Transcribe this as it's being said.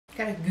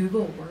Gotta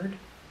Google a word.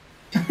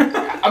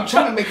 I'm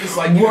trying to make this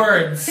like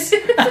words.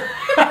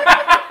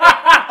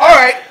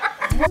 Alright.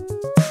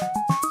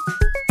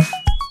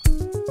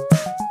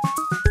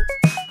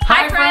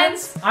 Hi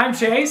friends! I'm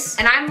Chase.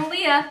 And I'm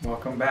Melia.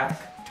 Welcome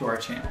back to our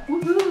channel.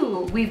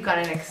 Woohoo! We've got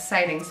an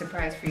exciting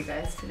surprise for you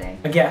guys today.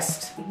 A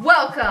guest.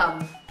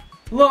 Welcome!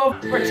 Hello.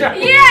 Watch out.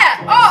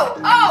 Yeah!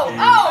 Oh!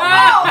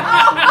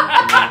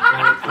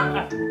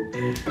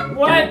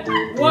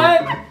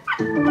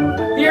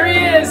 What? Here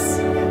he is.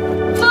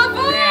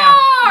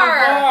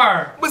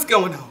 LeVar! What's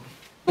going on?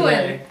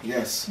 Today.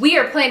 Yes. We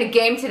are playing a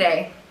game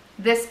today.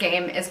 This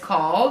game is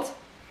called...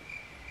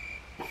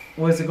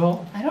 What is it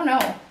called? I don't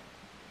know.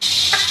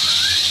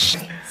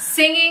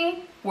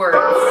 Singing words.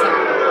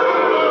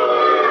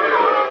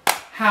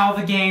 How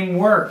the game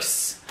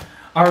works.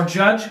 Our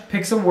judge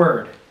picks a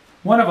word.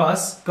 One of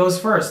us goes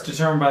first,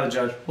 determined by the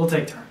judge. We'll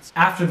take turns.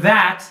 After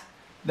that,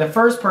 the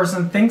first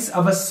person thinks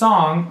of a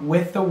song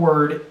with the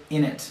word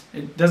in it.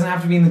 It doesn't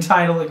have to be in the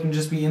title, it can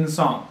just be in the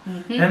song.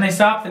 Then they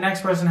stop, the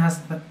next person has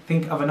to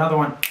think of another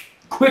one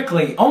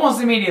quickly,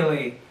 almost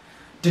immediately,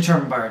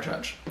 determined by our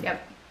judge.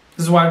 Yep.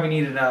 This is why we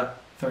needed a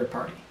third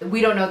party. We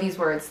don't know these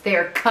words. They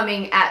are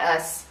coming at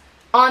us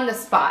on the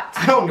spot.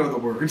 I don't know the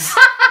words.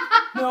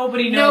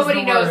 Nobody knows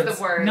the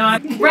words.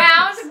 Not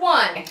Round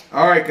one.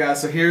 Alright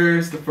guys, so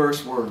here's the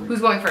first word.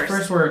 Who's going first?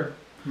 first word.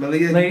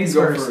 Melia, Ladies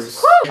you go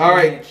first.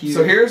 Alright, Cute.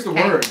 so here's the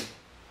Okay. word.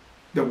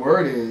 The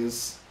word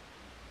is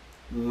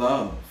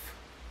love.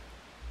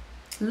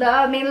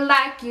 Love me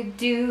like you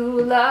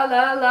do.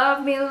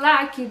 Love me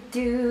like you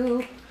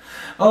do.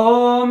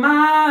 Oh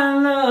my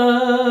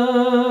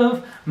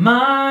love,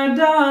 my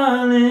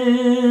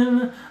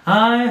darling,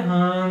 I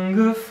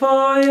hunger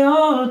for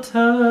your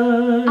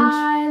touch.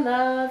 I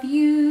love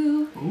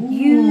you.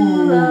 You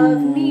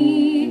love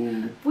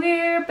me.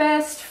 We're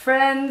best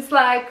friends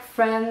like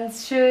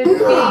friends should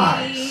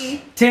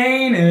be.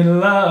 Tainted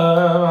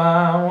love,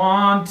 I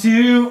want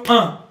to,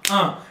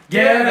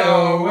 get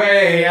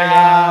away,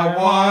 I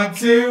want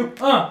to,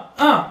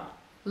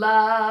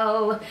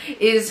 Love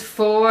is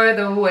for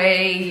the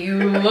way you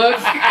look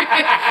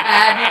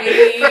at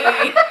me.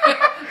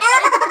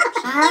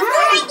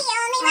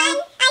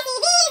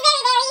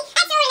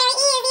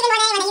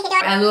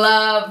 And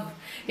love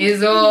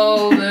is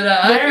all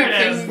that I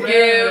can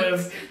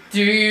give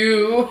to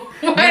you.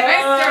 When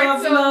I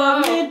start so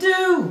love low. me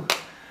do,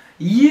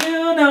 you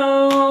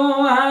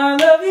know I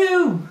love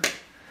you,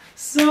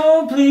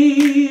 so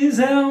please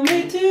help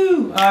me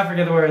do, I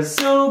forget the words,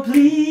 so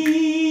please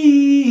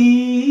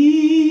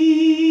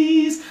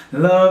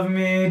love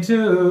me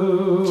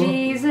too.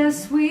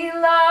 Jesus, we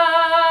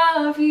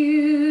love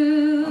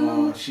you.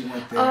 Oh, she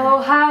went there.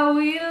 Oh, how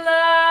we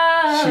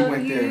love She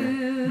went there.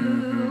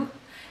 you.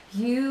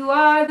 You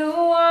are the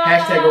one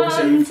Hashtag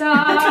oversave.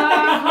 our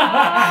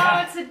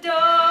hearts adore.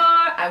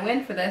 I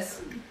win for this.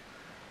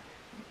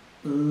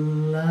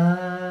 Loving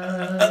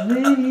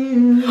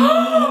you.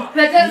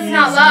 That doesn't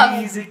sound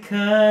love. Easy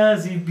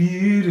 'cause you're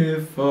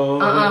beautiful.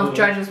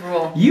 Judges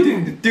rule.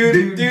 You Do.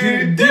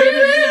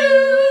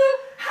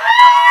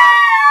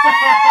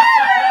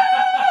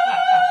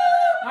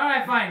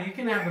 Alright, fine. You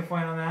can have the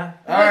point on that.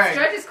 What's Alright.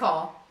 judges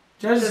call?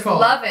 Judge's Does call.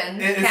 lovin'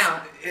 It's-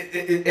 count?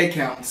 It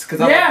counts, because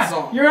I like the Yeah,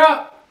 song. you're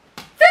up.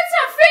 That's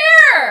not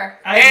fair!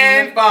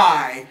 And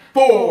 5,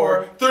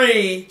 4,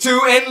 3,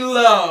 2, and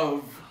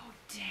love.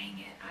 Dang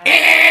it.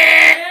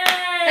 Hey!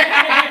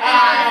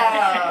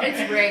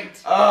 It's rigged.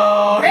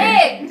 Oh.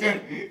 Rigged!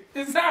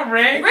 It's not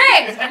rigged.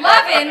 Rigged!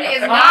 Lovin'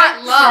 is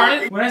not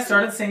love. When I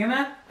started singing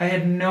that, I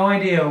had no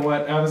idea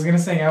what I was gonna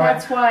sing.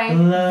 That's why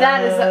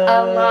that is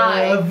a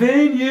lie.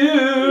 Loving you.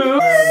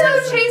 So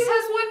Chase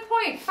has 1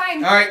 point.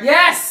 Fine. Alright.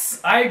 Yes!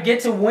 I get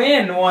to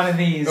win one of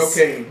these.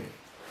 Okay.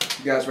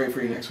 You guys ready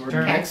for your next word?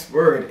 Turn. Next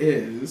word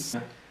is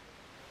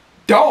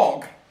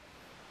dog.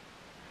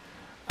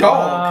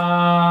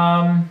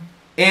 Dog.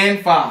 And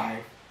 5,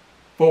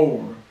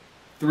 4,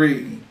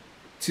 3,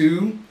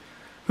 2.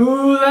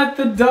 Who let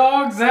the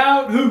dogs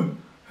out? Who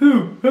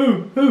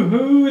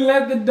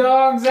let the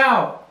dogs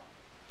out?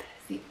 That's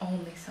the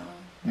only song.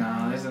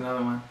 No, there's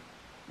another one.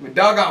 With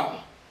dog on.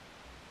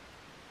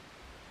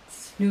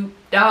 Snoop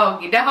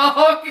Doggy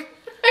Dog.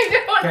 I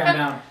don't Count know.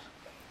 down.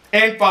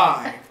 And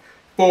 5,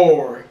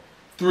 4,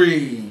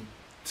 3,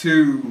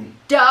 2.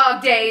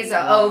 Dog days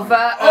are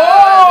over.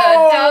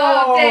 Oh! The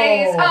dog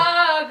days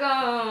are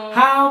gone.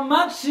 How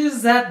much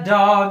is that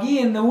doggy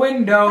in the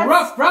window?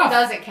 Ruff, ruff.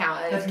 Doesn't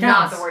count. It's That not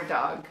counts. the word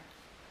dog.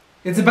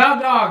 It's about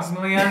dogs,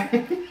 Melia.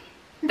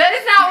 That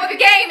is not what the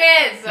game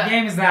is. The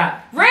game is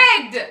that.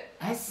 Rigged.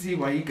 I see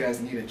why you guys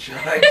need a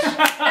judge.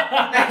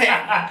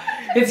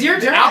 It's your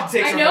The turn.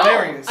 outtakes I are know,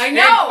 hilarious. I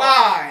know. And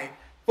 5,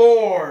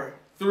 4,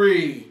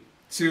 3,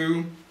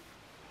 2.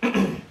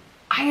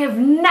 I have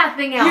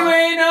nothing else. You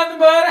ain't nothing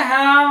but a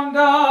hound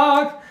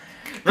dog,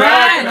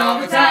 crying all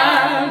the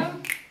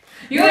time.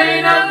 You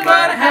ain't nothing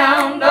but a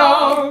hound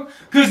dog,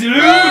 'cause you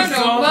lose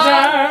all the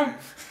time.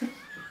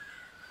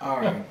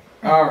 Alright,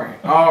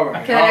 alright, alright. All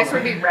right. Okay, the next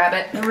word would be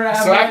rabbit.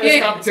 So after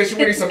this competition,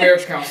 we need some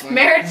marriage counseling.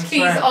 Marriage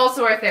Key is right.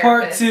 also our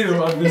Part therapist.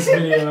 2 of this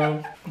video.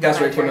 You guys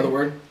ready for another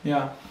word?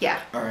 Yeah.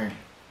 Yeah. All right.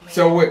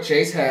 So what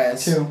Chase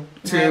has 2.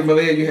 2.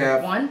 Melia, you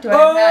have 1. Do I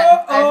have none? I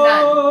have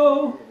none.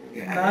 Oh.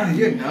 Yeah,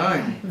 you're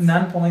none.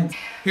 None points.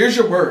 Here's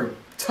your word.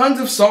 Tons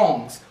of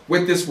songs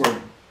with this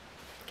word.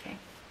 Okay.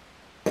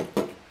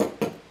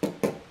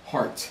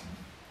 Heart.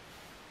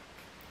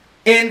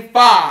 In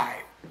 5,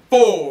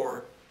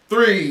 4,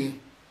 3,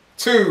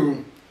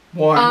 2,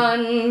 1.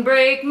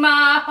 Unbreak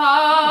my Tony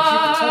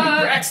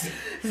heart. Braxton.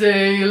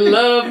 Say you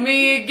love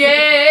me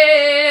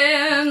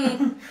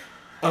again.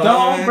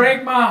 Don't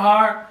break my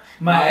heart.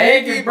 My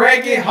achy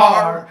breaky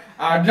heart.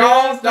 I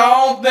just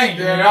don't think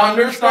you'd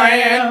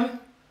understand.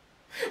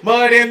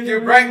 But if you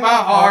break my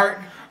heart,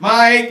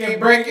 my achy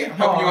breaky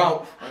help you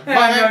out. This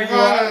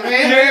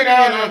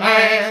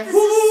is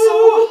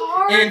so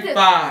hard. In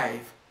 5,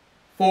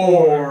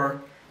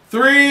 4,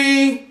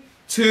 3,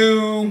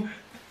 2,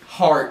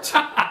 heart.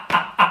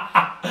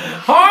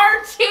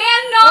 Heart.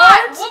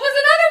 Cannot. What was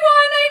another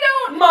one? I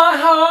don't. My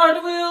heart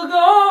will go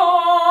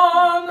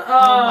on.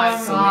 Oh my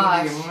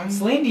gosh.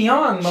 Celine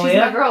Dion, She's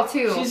Melia. my girl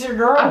too. She's your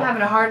girl. I'm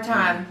having a hard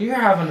time. You're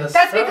having a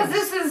That's because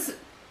this is.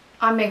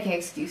 I'm making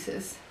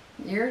excuses.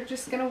 You're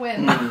just gonna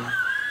win.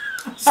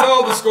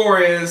 So the score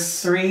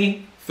is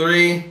 3.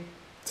 3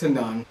 to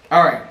none.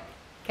 All right.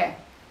 Okay.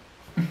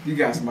 You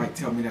guys might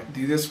tell me not to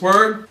do this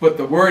word, but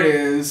the word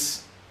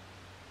is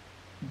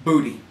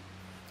booty.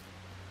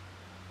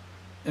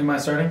 Am I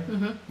starting?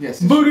 Mm-hmm. Yes.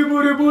 Booty,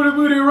 booty, booty,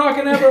 booty,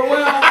 rocking ever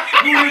well.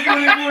 Booty,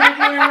 booty, booty,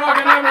 booty,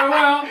 rocking ever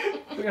well.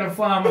 We're gonna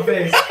fly on my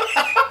face.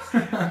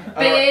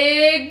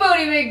 Big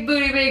booty, big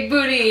booty, big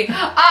booty.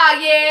 Ah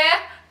yeah,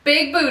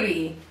 big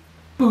booty.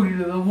 Booty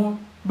to the one,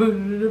 booty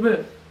to the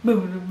bit,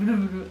 booty to the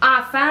bit.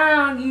 I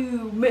found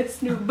you,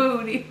 Miss New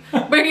Booty.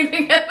 Bring it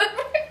together.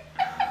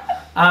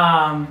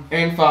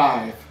 In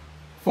 5,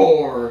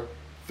 4,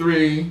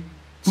 3,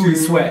 2. Booty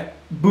sweat,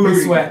 booty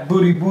sweat,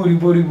 booty, booty,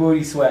 booty,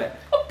 booty sweat,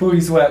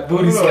 booty sweat,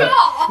 booty sweat.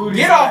 Booty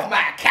Get sweat. off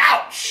my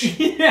couch!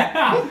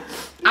 Yeah,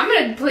 I'm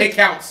gonna play. It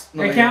counts.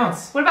 it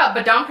counts. What about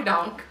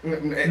badonkadonk?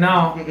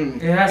 No,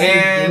 it has to be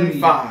And booty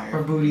 5,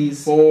 or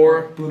booties.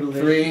 4, Bootylicious.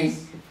 3,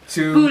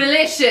 2.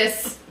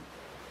 Bootylicious.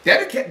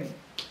 Dedicate.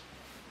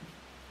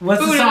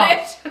 What's the song?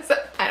 Bootylicious.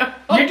 I don't know.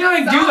 You're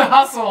doing do the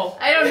hustle.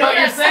 I don't know But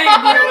you're that saying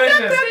song.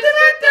 bootylicious.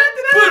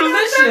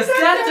 Bootylicious.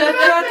 Da, da, da,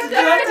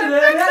 da,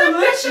 da, da,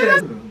 delicious.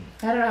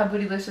 I don't know how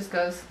bootylicious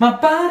goes. My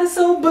body's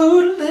so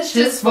bootylicious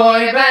Just for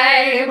you,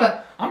 babe.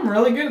 I'm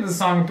really good at the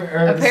song.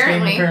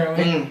 Apparently.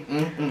 Apparently.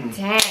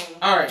 Dang.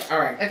 All right.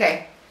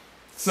 Okay.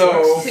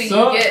 So So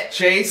you get.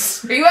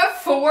 Chase. Are you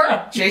at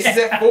 4? Chase is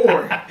at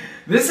 4.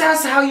 This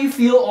is how you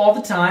feel all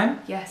the time.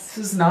 Yes.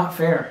 This is not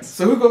fair.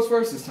 So who goes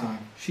first this time?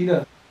 She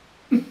does.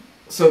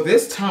 So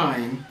this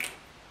time,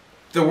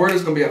 the word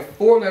is going to be a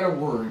 4-letter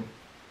word,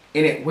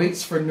 and it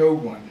waits for no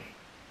one.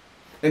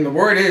 And the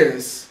word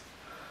is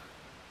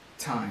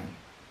time.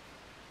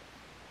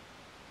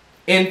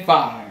 In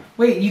 5.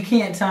 Wait, you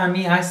can't time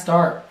me. I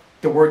start.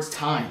 The word's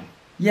time.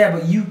 Yeah,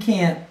 but you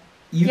can't.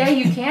 You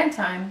can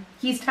time.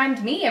 He's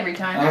timed me every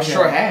time. I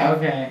sure have.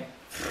 Okay.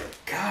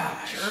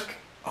 Gosh. Jerk.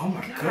 Oh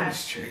my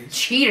goodness, Chase.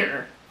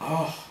 Cheater.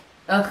 Oh.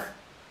 Ugh.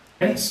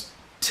 It's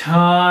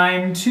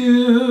Time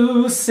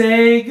to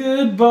say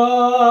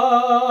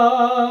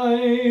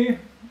goodbye.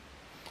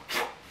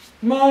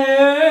 My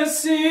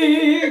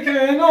essay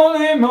can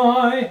only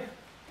my.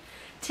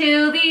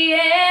 Till the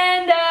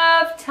end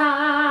of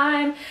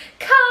time,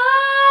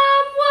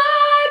 come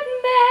what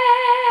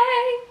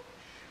may,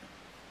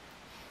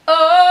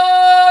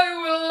 I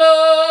will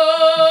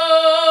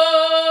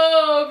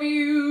love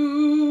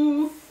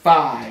you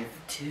 5,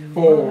 till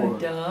 4, my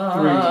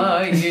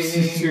dying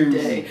 2.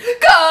 day.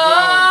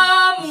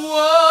 Come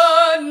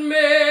what You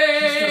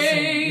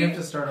may. have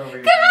to start over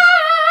again.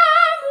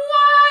 Come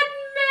what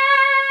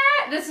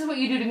may. This is what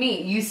you do to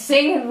me. You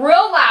sing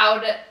real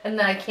loud, and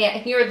then I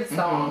can't hear the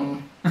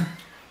song.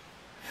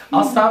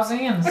 I'll stop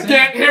singing. I Sing.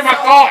 can't hear my I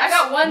thoughts.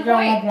 got 1 You got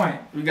point. 1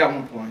 point. We got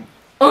 1 point.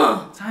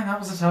 Time, that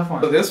was a tough So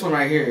one. this one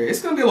right here, it's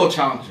going to be a little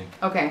challenging.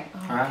 Okay.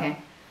 Alright. Okay.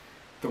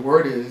 The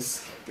word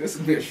is, this is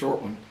going to be a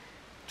short one,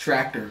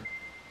 tractor.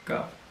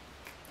 Go.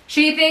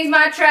 She thinks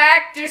my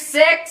tractor's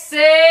sexy.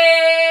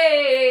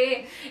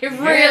 It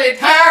really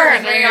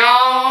turns me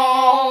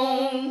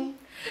on.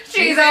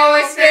 She's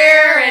always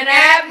staring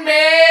at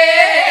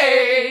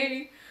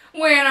me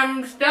when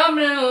I'm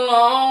stumbling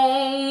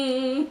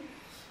along.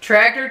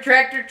 Tractor,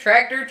 tractor,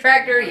 tractor,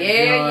 tractor,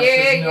 yeah, No,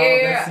 yeah,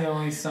 that's yeah. the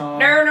only song.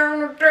 Try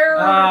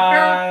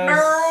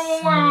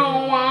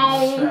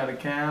to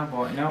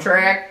cowboy. Nope.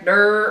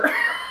 Tractor.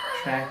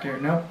 Tractor.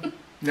 Nope.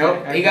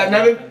 Nope, I he got got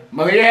nothing. nothing.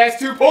 Malia has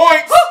 2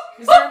 points.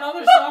 Is there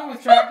another song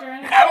with tractor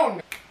in it? I don't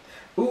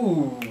know.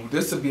 Ooh,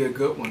 this would be a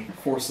good one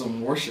for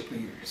some worship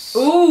leaders.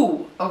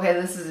 Ooh. Okay,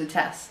 this is a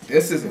test.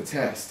 This is a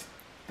test.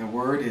 The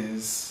word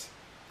is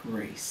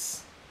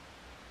grace.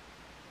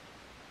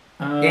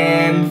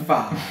 And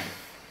 5,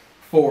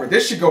 4.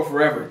 This should go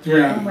forever. 3,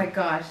 Yeah. Oh my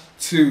gosh.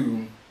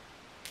 2,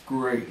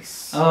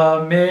 grace.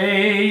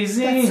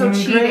 Amazing That's so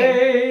cheating.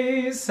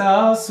 grace,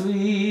 how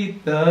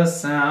sweet the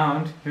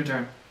sound. Your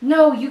turn.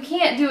 No, you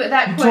can't do it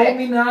that You quick. told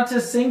me not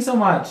to sing so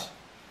much.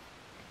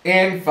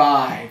 In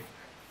 5,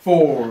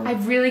 4, I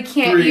really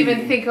can't 3,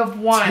 even think of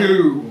one.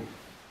 2.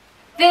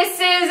 This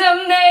is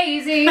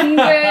amazing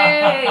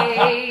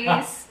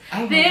grace.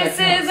 This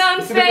is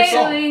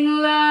unfailing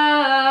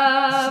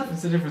love.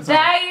 It's a different song.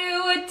 That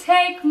you would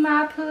take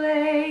my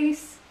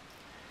place.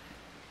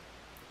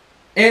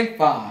 In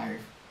 5,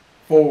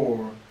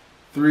 4,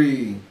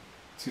 3,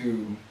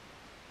 2,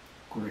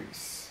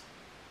 grace.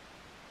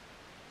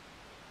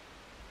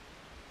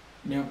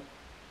 Yep.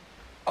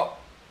 Oh.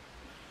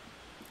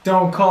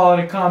 Don't call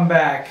it a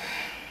comeback.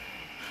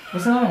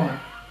 What's another one?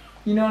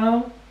 You don't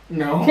know?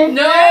 No. No,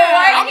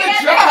 I'm I the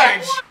get it.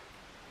 judge.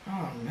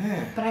 Oh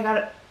man. But I got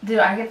it. Did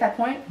I get that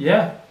point?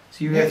 Yeah.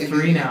 So you have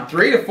 3 now.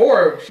 3 to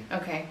 4.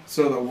 Okay.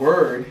 So the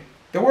word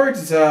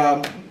is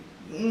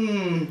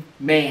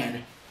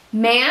man.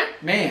 Man?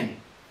 Man.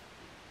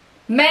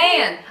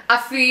 Man, I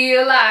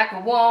feel like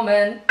a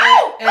woman.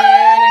 Ow!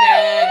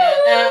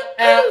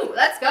 Ooh,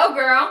 let's go,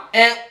 girl.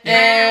 It's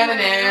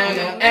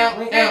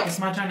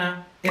my turn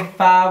now.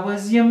 If I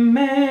was your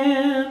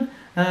man.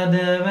 I don't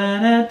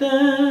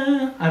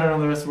know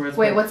the rest of the words.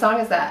 Wait, what song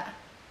is that?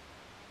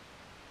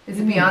 Is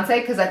it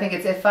Beyonce? Because I think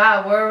it's If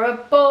I Were a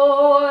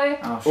Boy.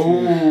 Oh, shoot.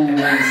 Ooh. It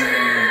is.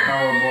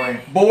 Oh, boy.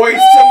 Boys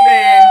to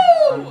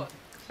men.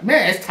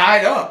 Man, it's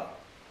tied up.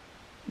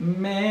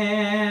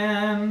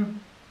 Man.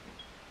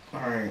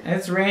 Alright.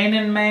 It's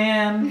raining,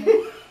 man.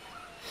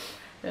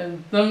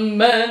 And the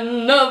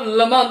men of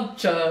La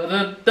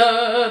Mancha.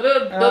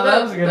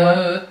 that was a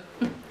good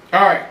one.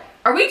 Alright.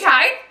 Are we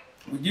tied?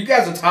 You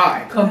guys are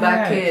tied. Come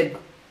back, Alright. kid.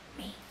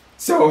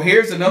 So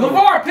here's another one.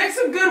 LeVar, pick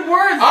some good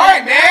words.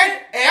 Alright, man.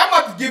 Hey, I'm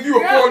about to give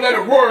you a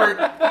 4-letter word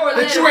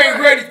that you ain't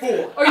ready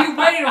for. Are you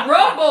ready to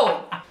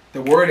rumble?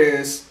 The word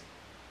is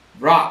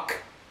rock.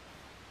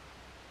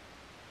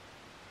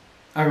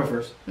 I'll go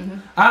first.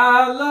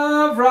 I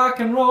love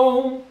rock and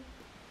roll.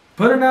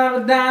 Put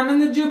another dime in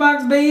the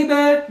jukebox,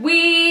 baby.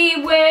 We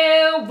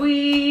will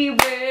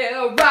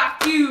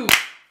rock you.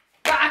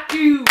 Rock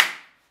you.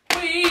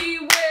 We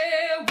will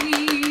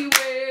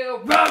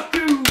rock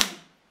you.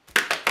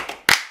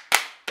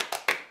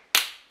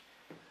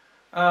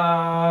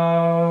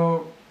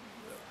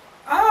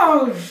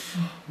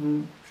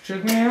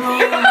 Shook me on.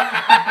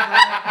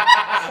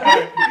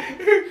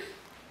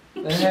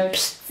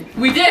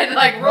 We did,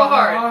 like, real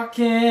hard.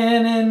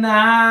 Rocking a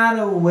night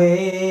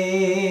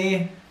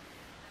away.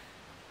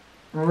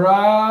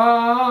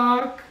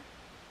 Rock.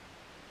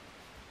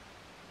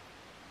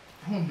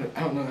 I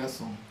don't know that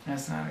song.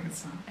 That's not a good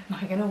song. Am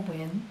I gonna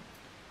win?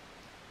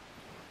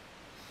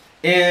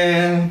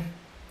 And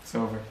It's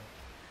over.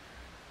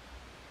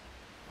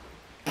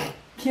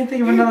 Can't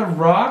think of another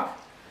rock.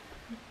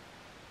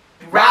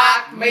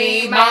 rock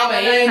me, mama,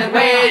 in the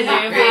way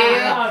you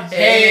feel.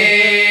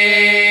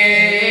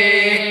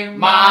 Hey,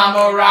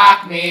 mama,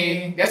 rock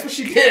me. That's what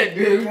she did,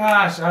 dude.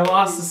 Gosh, I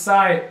lost the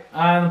sight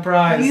on the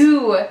prize.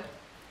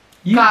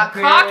 You got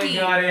barely cocky.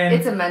 got in.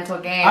 It's a mental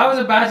game. I was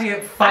about to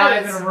get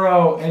 5 in a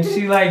row, and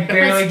she like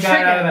barely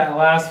got out of that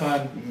last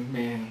one.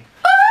 Man.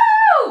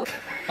 Woo!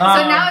 So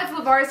now it's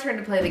LeVar's turn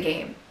to play the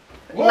game.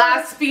 What?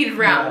 Last speed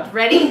round. Yeah.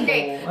 Ready?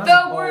 Okay. That's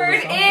The bold word or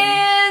something.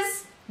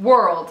 is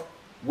world.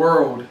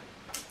 World.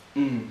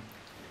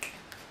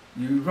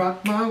 You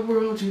rock my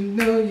world, you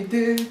know you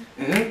did.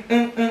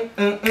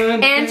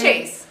 And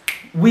Chase.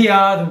 We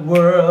are the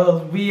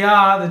world, we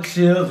are the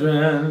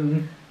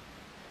children.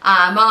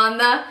 I'm on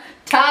the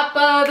top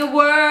of the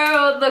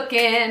world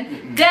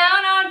looking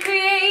down on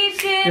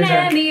creation, Your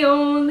turn. and the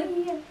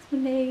only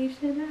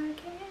explanation I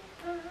can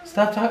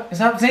find.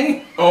 Stop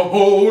singing. A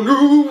whole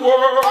new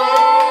world.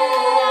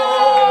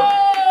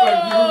 Oh! A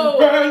new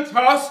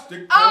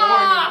fantastic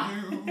Ah! point of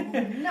view.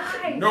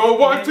 Nice. No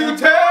one to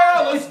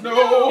tell us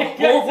no,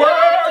 or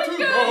where to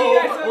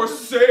go, or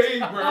say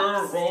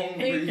we're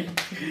only.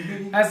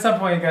 At some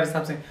point, you gotta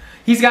stop singing.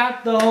 He's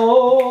got the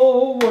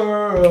whole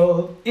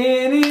world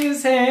in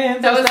his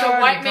hands. That was the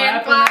Started white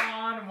man clapping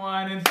clap. on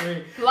 1 and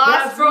 3.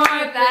 Lost for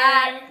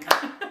that.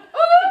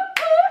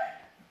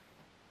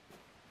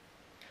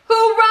 Who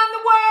run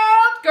the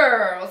world?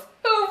 Girls.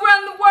 Who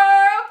run the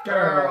world?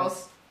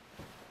 Girls.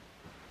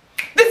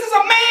 This is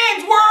a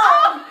man's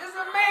world. It's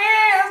a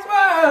man's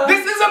world.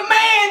 This is a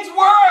man's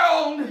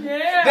world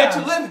Yeah. that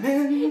you're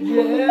living in.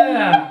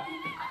 Yeah.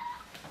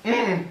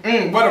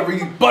 What a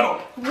rebuttal.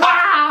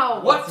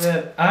 Wow. What? That's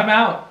it. I'm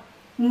out.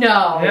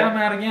 No. Yeah, I'm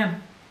out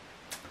again.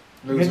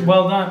 Loser.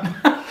 Well done.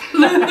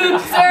 Loser.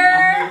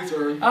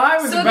 Loser. I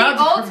was So the about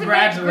to ultimate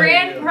congratulate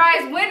grand you.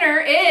 prize winner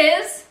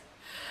is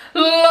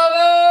Lover.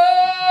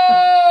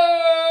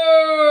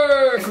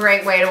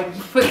 Great way to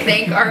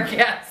thank our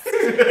guests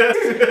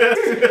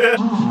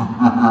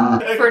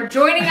for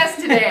joining us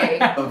today.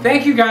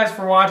 Thank you guys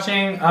for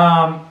watching.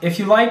 If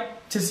you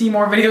like to see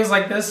more videos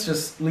like this,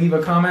 just leave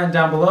a comment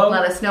down below.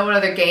 Let us know what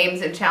other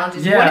games and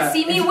challenges you Yeah. want to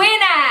see me win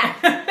at.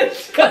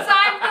 Because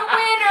I'm the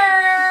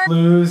winner.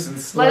 Lose and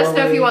slowly Let us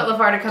know if you want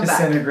LeVar to come back.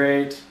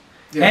 disintegrate.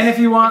 Yes. And if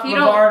you want If you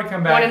LeVar to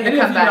come back, want him and to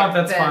if come you back, don't,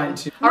 that's then- fine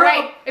too. All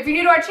right, if you're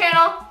new to our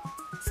channel,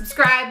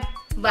 subscribe,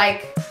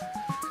 like.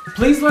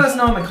 Please let us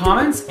know in the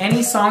comments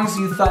any songs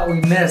you thought we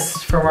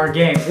missed from our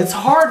game. It's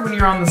hard when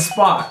you're on the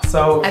spot,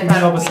 so if you can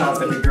help us out,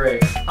 that'd be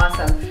great.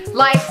 Awesome.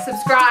 Like,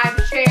 subscribe,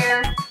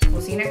 share.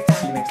 We'll see you next time.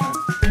 See you next time.